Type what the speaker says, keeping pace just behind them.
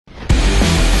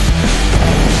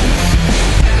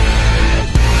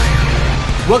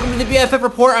Welcome to the BFF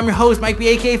Report. I'm your host, Mike B,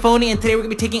 aka Phony, and today we're going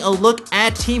to be taking a look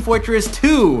at Team Fortress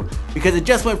 2 because it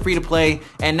just went free to play,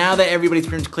 and now that everybody's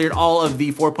pretty much cleared all of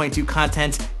the 4.2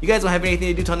 content, you guys don't have anything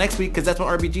to do till next week because that's when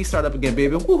RBGs start up again,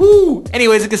 baby. Woohoo!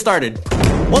 Anyways, let's get started.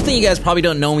 One thing you guys probably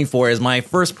don't know me for is my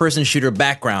first-person shooter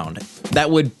background.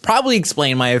 That would probably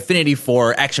explain my affinity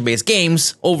for action-based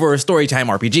games over storytime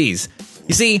RPGs.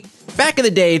 You see, back in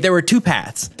the day, there were two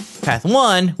paths. Path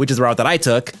 1, which is the route that I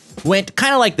took, went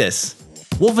kind of like this.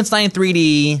 Wolfenstein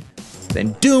 3D,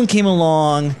 then Doom came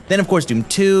along, then of course Doom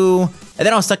 2, and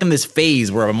then I was stuck in this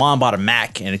phase where my mom bought a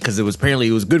Mac, and because it was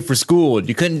good for school.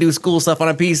 You couldn't do school stuff on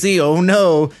a PC, oh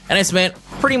no. And I spent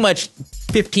pretty much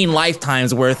 15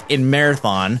 lifetimes worth in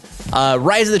Marathon.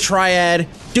 Rise of the Triad,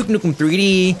 Duke Nukem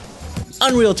 3D,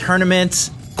 Unreal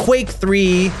Tournament, Quake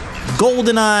 3,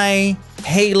 GoldenEye,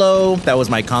 Halo, that was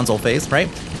my console phase, right?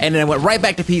 And then I went right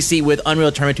back to PC with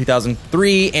Unreal Tournament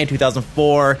 2003 and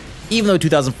 2004, even though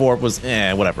 2004 was,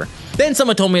 whatever. Then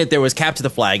someone told me that there was Capture the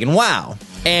Flag, and wow.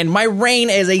 And my reign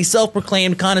as a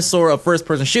self-proclaimed connoisseur of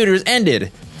first-person shooters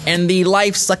ended, and the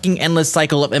life-sucking endless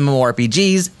cycle of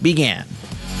MMORPGs began.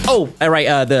 Oh,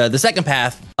 right, the second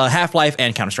path, Half-Life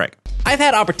and Counter-Strike. I've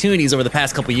had opportunities over the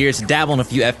past couple years to dabble in a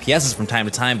few FPSs from time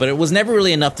to time, but it was never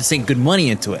really enough to sink good money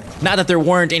into it. Not that there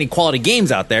weren't any quality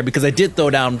games out there, because I did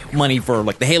throw down money for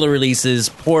like the Halo releases,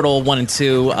 Portal 1 and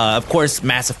 2, of course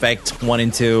Mass Effect 1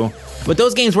 and 2, but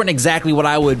those games weren't exactly what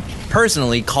I would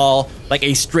personally call like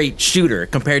a straight shooter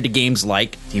compared to games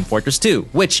like Team Fortress 2,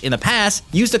 which in the past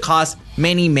used to cost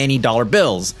many dollar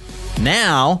bills.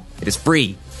 Now, it is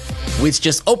free, which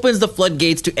just opens the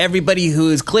floodgates to everybody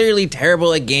who is clearly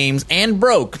terrible at games and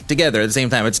broke together at the same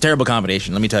time. It's a terrible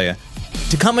combination, let me tell you.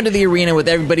 To come into the arena with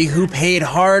everybody who paid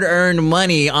hard-earned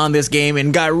money on this game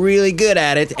and got really good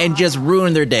at it and just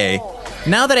ruined their day.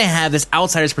 Now that I have this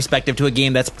outsider's perspective to a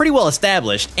game that's pretty well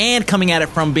established and coming at it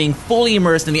from being fully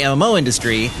immersed in the MMO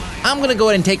industry, I'm gonna go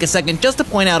ahead and take a second just to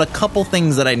point out a couple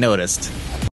things that I noticed.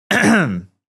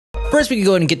 First, we can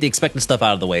go ahead and get the expected stuff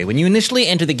out of the way. When you initially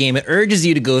enter the game, it urges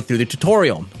you to go through the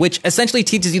tutorial, which essentially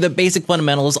teaches you the basic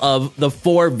fundamentals of the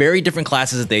 4 very different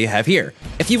classes that they have here.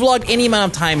 If you've logged any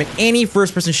amount of time in any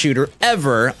first-person shooter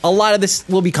ever, a lot of this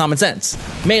will be common sense.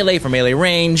 Melee for melee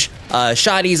range,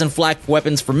 shotties and flak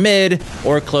weapons for mid,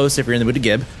 or close if you're in the mood to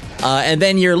gib. And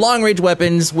then your long-range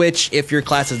weapons, which, if your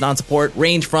class is non-support,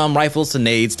 range from rifles to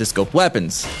nades to scoped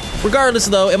weapons. Regardless,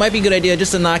 though, it might be a good idea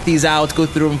just to knock these out, go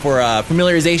through them for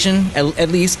familiarization, at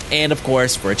least, and of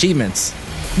course, for achievements.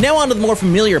 Now on to the more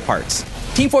familiar parts.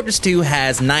 Team Fortress 2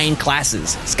 has 9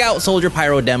 classes: Scout, Soldier,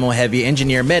 Pyro, Demo, Heavy,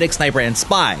 Engineer, Medic, Sniper, and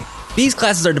Spy. These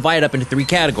classes are divided up into 3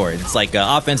 categories. It's like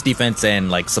offense, defense,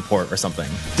 and like support or something.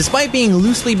 Despite being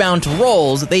loosely bound to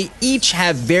roles, they each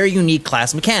have very unique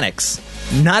class mechanics.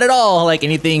 Not at all like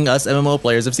anything us MMO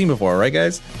players have seen before, right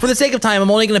guys? For the sake of time,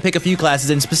 I'm only going to pick a few classes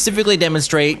and specifically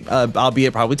demonstrate,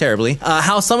 albeit probably terribly,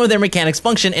 how some of their mechanics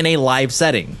function in a live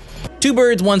setting. 2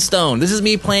 birds, 1 stone. This is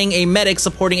me playing a medic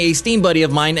supporting a Steam buddy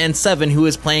of mine, N7, who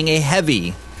is playing a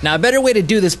heavy. Now, a better way to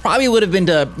do this probably would have been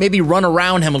to maybe run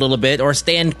around him a little bit or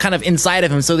stand kind of inside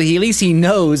of him so that at least he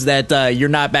knows that you're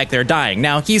not back there dying.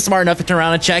 Now, he's smart enough to turn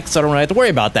around and check, so I don't really have to worry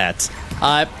about that.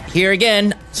 Here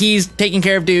again, he's taking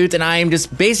care of dudes, and I am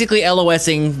just basically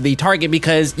LOSing the target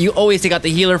because you always take out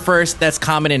the healer first. That's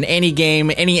common in any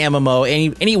game, any MMO,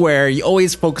 anywhere. You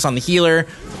always focus on the healer.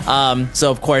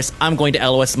 So, of course, I'm going to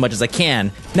LOS as much as I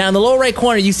can. Now, in the lower right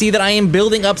corner, you see that I am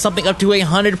building up something up to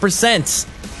 100%.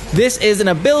 This is an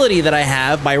ability that I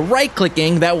have by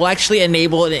right-clicking that will actually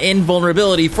enable an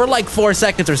invulnerability for like 4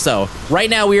 seconds or so. Right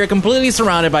now, we are completely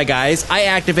surrounded by guys. I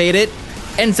activate it.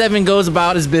 N7 goes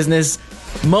about his business,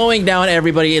 mowing down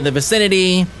everybody in the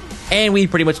vicinity, and we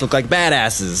pretty much look like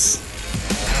badasses.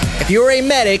 If you're a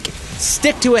medic,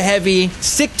 stick to a heavy,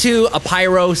 stick to a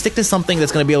pyro, stick to something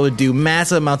that's going to be able to do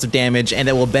massive amounts of damage and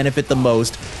that will benefit the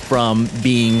most from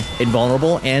being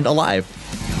invulnerable and alive.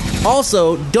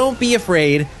 Also, don't be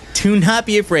afraid. Do not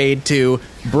be afraid to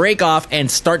break off and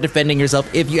start defending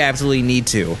yourself if you absolutely need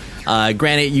to.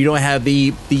 Granted, you don't have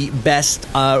the best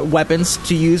weapons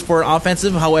to use for an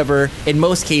offensive. However, in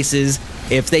most cases,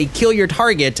 if they kill your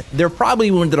target, they're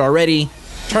probably wounded already.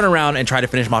 Turn around and try to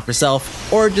finish them off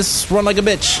yourself, or just run like a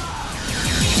bitch.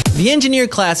 The engineer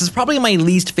class is probably my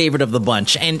least favorite of the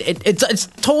bunch, and it's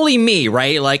totally me,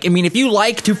 right? Like, I mean, if you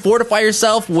like to fortify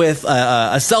yourself with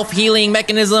a self-healing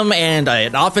mechanism and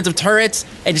an offensive turret,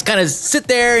 and just kind of sit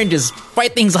there and just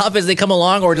fight things off as they come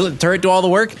along, or let the turret do all the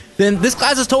work, then this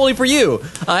class is totally for you.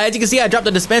 As you can see, I dropped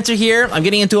a dispenser here. I'm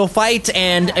getting into a fight,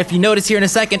 and if you notice here in a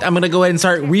second, I'm gonna go ahead and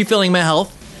start refilling my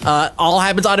health. All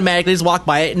happens automatically, just walk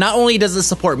by it. Not only does it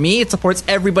support me, it supports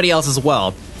everybody else as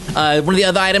well. One of the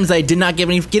other items I did not get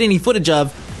any footage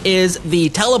of is the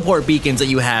teleport beacons that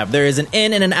you have. There is an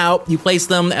in and an out. You place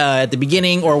them at the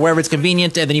beginning or wherever it's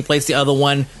convenient, and then you place the other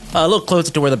one a little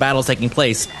closer to where the battle's taking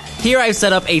place. Here I've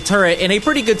set up a turret in a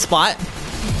pretty good spot,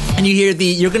 and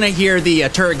you're gonna hear the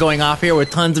turret going off here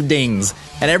with tons of dings.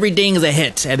 And every ding is a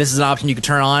hit, and this is an option you can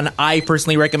turn on. I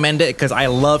personally recommend it because I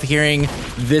love hearing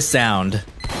this sound.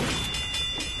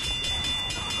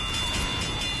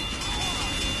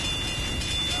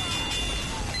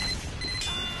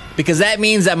 Because that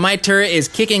means that my turret is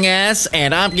kicking ass,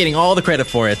 and I'm getting all the credit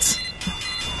for it.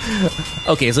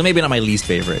 Okay, so maybe not my least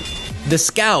favorite. The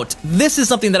Scout. This is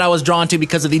something that I was drawn to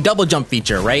because of the double jump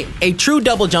feature, right? A true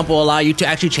double jump will allow you to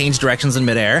actually change directions in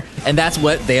midair, and that's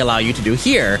what they allow you to do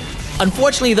here.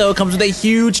 Unfortunately, though, it comes with a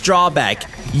huge drawback.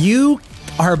 You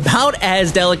are about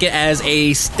as delicate as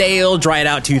a stale,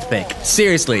 dried-out toothpick.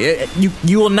 Seriously,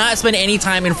 you will not spend any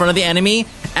time in front of the enemy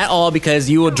at all because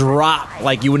you will drop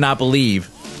like you would not believe.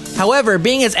 However,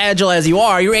 being as agile as you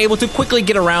are, you're able to quickly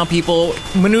get around people,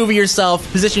 maneuver yourself,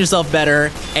 position yourself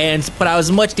better, and put out as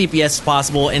much DPS as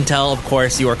possible until, of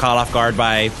course, you are caught off guard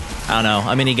by, I don't know,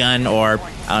 a minigun or,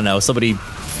 I don't know, somebody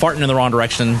farting in the wrong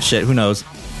direction. Shit, who knows?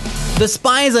 The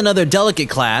Spy is another delicate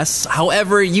class.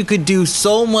 However, you could do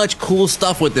so much cool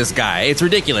stuff with this guy. It's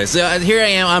ridiculous. Here I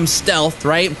am, I'm stealth,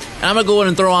 right? And I'm gonna go in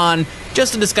and throw on,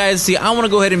 just to disguise, see, I wanna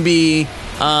go ahead and be,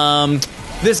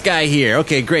 this guy here.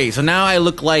 Okay, great. So now I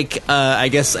look like, I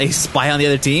guess, a spy on the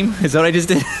other team? Is that what I just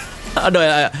did? Oh,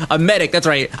 no, a medic. That's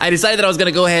right. I decided that I was going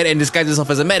to go ahead and disguise myself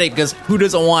as a medic because who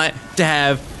doesn't want to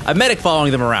have a medic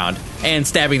following them around and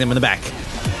stabbing them in the back?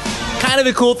 Kind of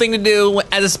a cool thing to do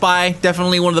as a spy.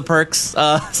 Definitely one of the perks.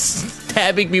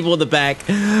 Stabbing people in the back.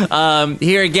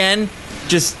 Here again,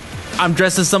 just I'm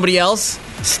dressed as somebody else.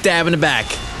 Stab in the back.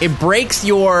 It breaks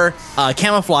your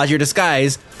camouflage, your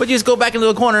disguise, but you just go back into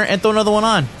the corner and throw another one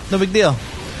on. No big deal.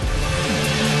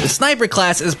 The Sniper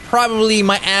class is probably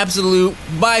my absolute,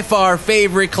 by far,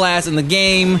 favorite class in the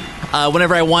game.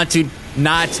 Whenever I want to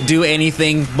not do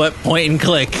anything but point and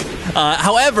click.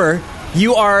 However,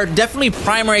 you are definitely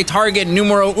primary target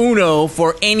numero uno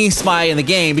for any spy in the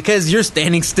game because you're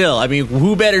standing still. I mean,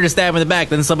 who better to stab in the back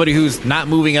than somebody who's not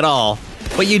moving at all?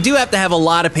 But you do have to have a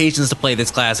lot of patience to play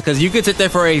this class because you could sit there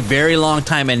for a very long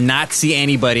time and not see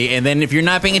anybody, and then if you're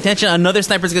not paying attention, another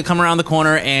sniper's gonna come around the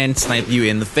corner and snipe you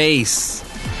in the face.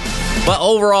 But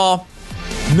overall,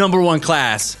 #1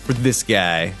 class for this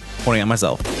guy. Pointing at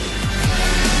myself.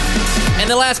 And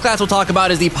the last class we'll talk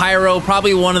about is the Pyro,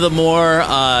 probably one of the more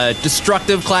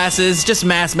destructive classes, just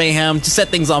mass mayhem, to set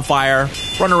things on fire,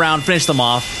 run around, finish them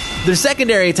off. Their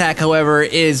secondary attack, however,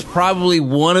 is probably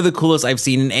one of the coolest I've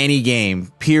seen in any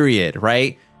game, period,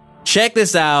 right? Check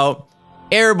this out.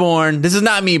 Airborne. This is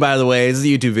not me, by the way. This is a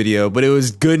YouTube video, but it was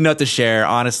good enough to share.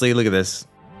 Honestly, look at this.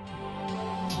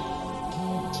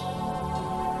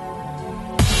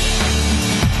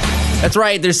 That's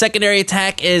right, their secondary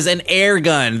attack is an air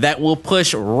gun that will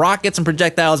push rockets and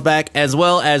projectiles back, as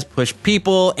well as push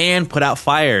people and put out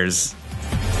fires.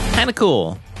 Kinda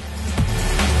cool.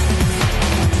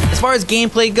 As far as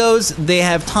gameplay goes, they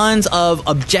have tons of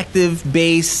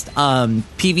objective-based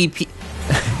PvP.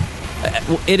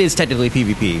 It is technically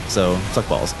PvP, so suck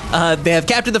balls. They have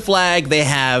Capture the Flag, they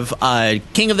have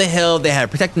King of the Hill, they have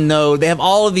Protect the Node, they have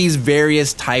all of these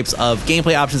various types of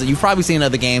gameplay options that you've probably seen in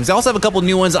other games. They also have a couple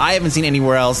new ones that I haven't seen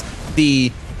anywhere else.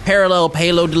 The parallel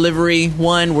payload delivery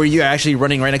one, where you're actually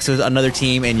running right next to another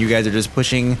team and you guys are just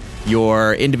pushing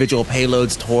your individual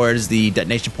payloads towards the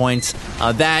detonation points.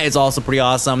 That is also pretty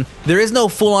awesome. There is no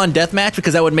full-on deathmatch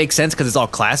because that would make sense because it's all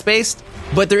class-based.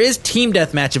 But there is team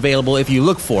deathmatch available if you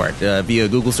look for it via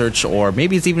Google search, or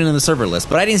maybe it's even in the server list.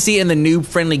 But I didn't see it in the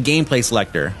noob-friendly gameplay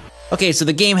selector. Okay, so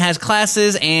the game has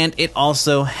classes, and it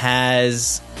also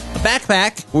has a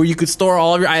backpack where you could store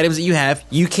all of your items that you have.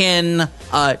 You can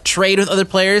trade with other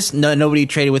players. No, nobody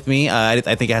traded with me. I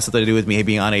think it has something to do with me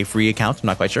being on a free account. I'm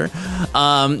not quite sure.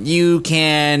 You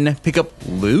can pick up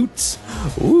loot.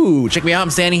 Ooh, check me out.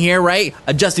 I'm standing here, right?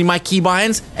 Adjusting my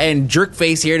keybinds, and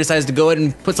Jerkface here decides to go ahead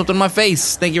and put something on my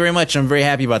face. Thank you very much. I'm very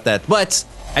happy about that. But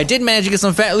I did manage to get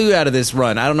some fat loot out of this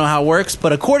run. I don't know how it works,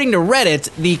 but according to Reddit,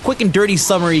 the quick and dirty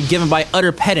summary given by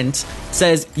Utter Pedant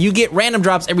says you get random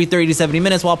drops every 30 to 70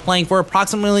 minutes while playing for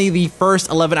approximately the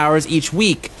first 11 hours each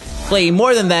week. Play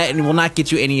more than that and it will not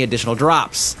get you any additional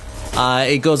drops.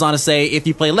 It goes on to say, if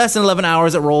you play less than 11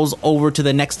 hours, it rolls over to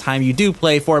the next time you do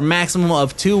play for a maximum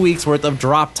of 2 weeks worth of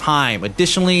drop time.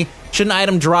 Additionally, should an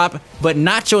item drop but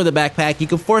not show in the backpack, you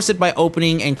can force it by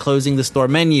opening and closing the store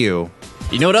menu.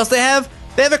 You know what else they have?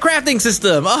 They have a crafting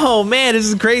system. Oh man, this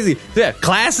is crazy. We have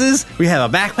classes, we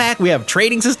have a backpack, we have a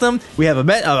trading system, we have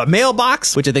a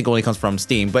mailbox, which I think only comes from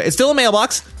Steam, but it's still a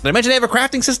mailbox. Did I mention they have a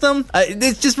crafting system?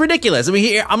 It's just ridiculous. I mean,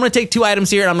 here, I'm gonna take 2 items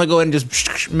here and I'm gonna go ahead and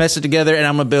just mess it together and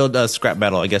I'm gonna build a scrap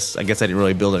metal. I guess I didn't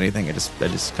really build anything. I just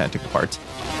kind of took the parts.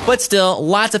 But still,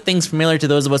 lots of things familiar to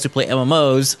those of us who play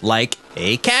MMOs, like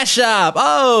a cash shop.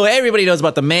 Oh, everybody knows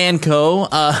about the Manco.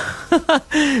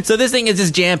 So this thing is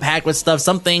just jam-packed with stuff.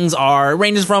 Some things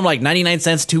ranges from like 99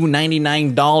 cents to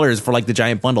 $99 for like the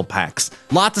giant bundle packs.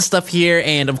 Lots of stuff here,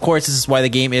 and of course this is why the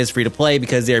game is free to play,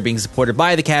 because they are being supported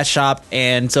by the cash shop.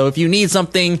 And so if you need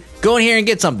something, go in here and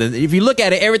get something. If you look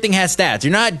at it, everything has stats.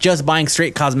 You're not just buying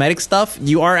straight cosmetic stuff,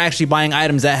 you are actually buying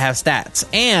items that have stats.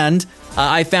 And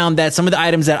I found that some of the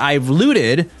items that I've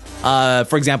looted,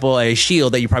 for example, a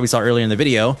shield that you probably saw earlier in the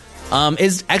video,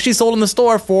 is actually sold in the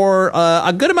store for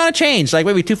a good amount of change, like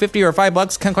maybe $2.50 or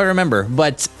 $5, can't quite remember.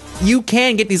 But you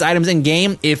can get these items in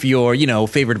game if you're,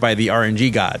 favored by the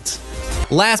RNG gods.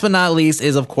 Last but not least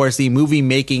is, of course, the movie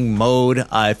making mode.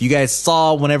 If you guys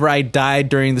saw whenever I died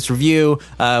during this review,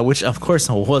 which of course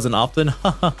wasn't often,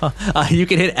 you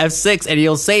can hit F6 and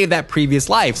you'll save that previous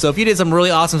life. So if you did some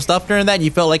really awesome stuff during that and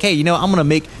you felt like, hey, I'm gonna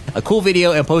make a cool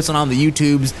video and post it on the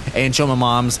YouTubes and show my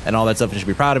moms and all that stuff and she'll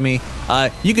be proud of me,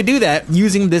 you could do that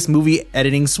using this movie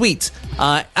editing suite.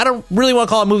 I don't really want to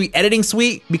call it movie editing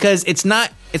suite because it's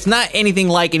not anything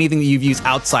like anything that you've used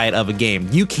outside of a game.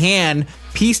 You can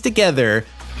piece together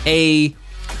a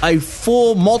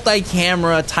full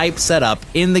multi-camera type setup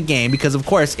in the game because of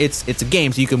course it's a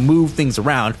game, so you can move things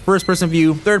around. First person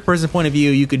view, third person point of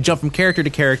view, you could jump from character to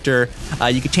character,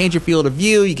 you could change your field of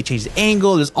view, you could change the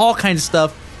angle, there's all kinds of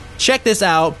stuff. Check this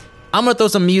out. I'm gonna throw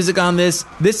some music on this.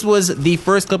 This was the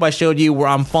first clip I showed you where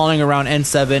I'm following around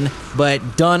N7,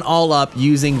 but done all up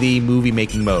using the movie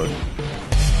making mode.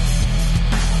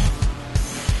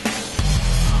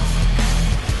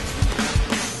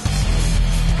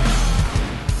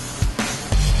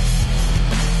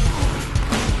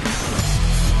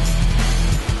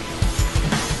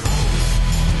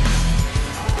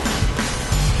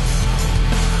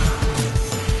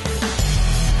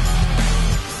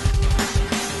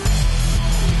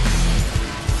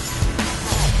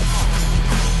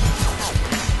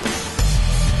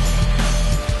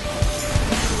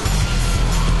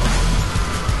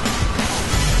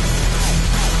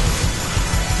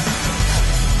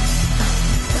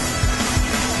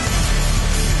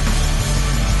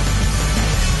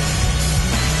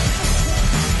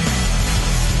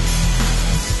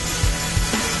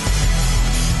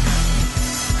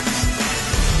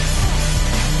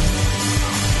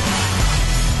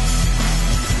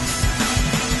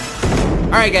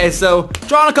 Alright guys, so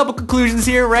drawing a couple conclusions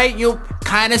here, right?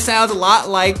 Kind of sounds a lot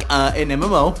like an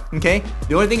MMO, okay?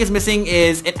 The only thing it's missing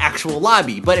is an actual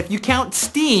lobby. But if you count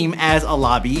Steam as a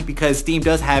lobby, because Steam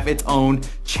does have its own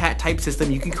chat type system,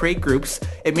 you can create groups.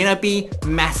 It may not be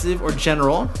massive or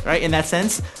general, right, in that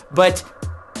sense, but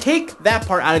take that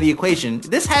part out of the equation.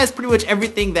 This has pretty much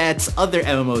everything that other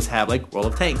MMOs have, like World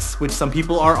of Tanks, which some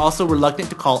people are also reluctant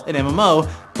to call an MMO,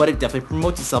 but it definitely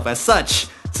promotes itself as such.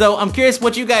 So I'm curious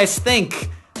what you guys think.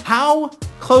 How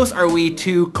close are we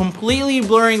to completely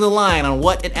blurring the line on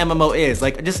what an MMO is?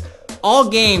 Like, just all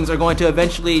games are going to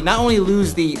eventually not only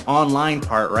lose the online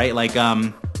part, right? Like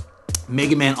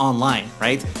Mega Man Online,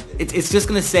 right? It's just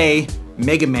gonna say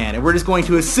Mega Man, and we're just going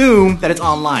to assume that it's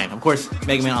online. Of course,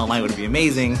 Mega Man Online would be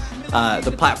amazing.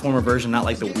 The platformer version, not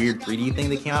like the weird 3D thing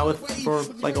they came out with for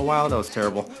like a while. That was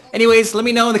terrible. Anyways, let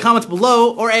me know in the comments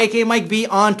below, or AK Mike B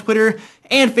on Twitter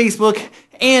and Facebook.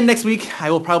 And next week, I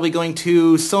will probably going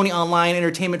to Sony Online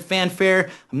Entertainment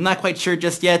Fanfare. I'm not quite sure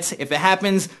just yet. If it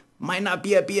happens, might not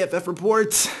be a BFF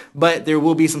report, but there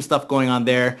will be some stuff going on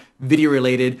there, video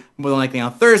related, more than likely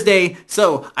on Thursday.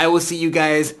 So I will see you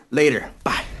guys later.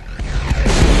 Bye.